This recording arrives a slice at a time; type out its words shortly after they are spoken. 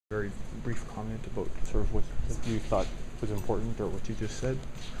Very brief comment about sort of what you thought was important or what you just said,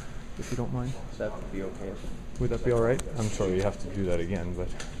 if you don't mind. That would be okay. Would that be all right? I'm sorry you have to do that again, but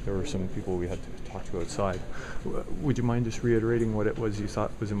there were some people we had to talk to outside. Would you mind just reiterating what it was you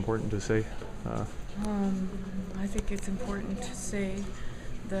thought was important to say? I think it's important to say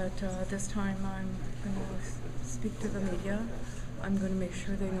that this time I'm going to speak to the media. I'm going to make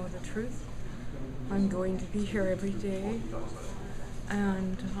sure they know the truth. I'm going to be here every day,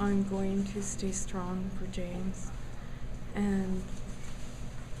 and I'm going to stay strong for James, and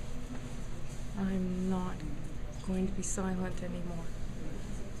I'm not going to be silent anymore.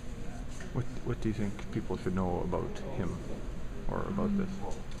 What do you think people should know about him or about this?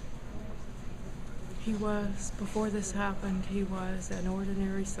 He was, before this happened, he was an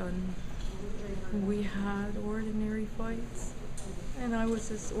ordinary son. We had ordinary fights, and I was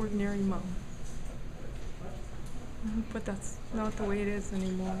his ordinary mom. But that's not the way it is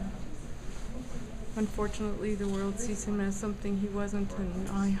anymore. Unfortunately, the world sees him as something he wasn't, and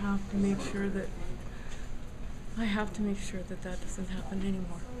I have to make sure that that doesn't happen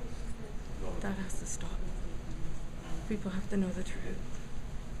anymore. That has to stop. People have to know the truth.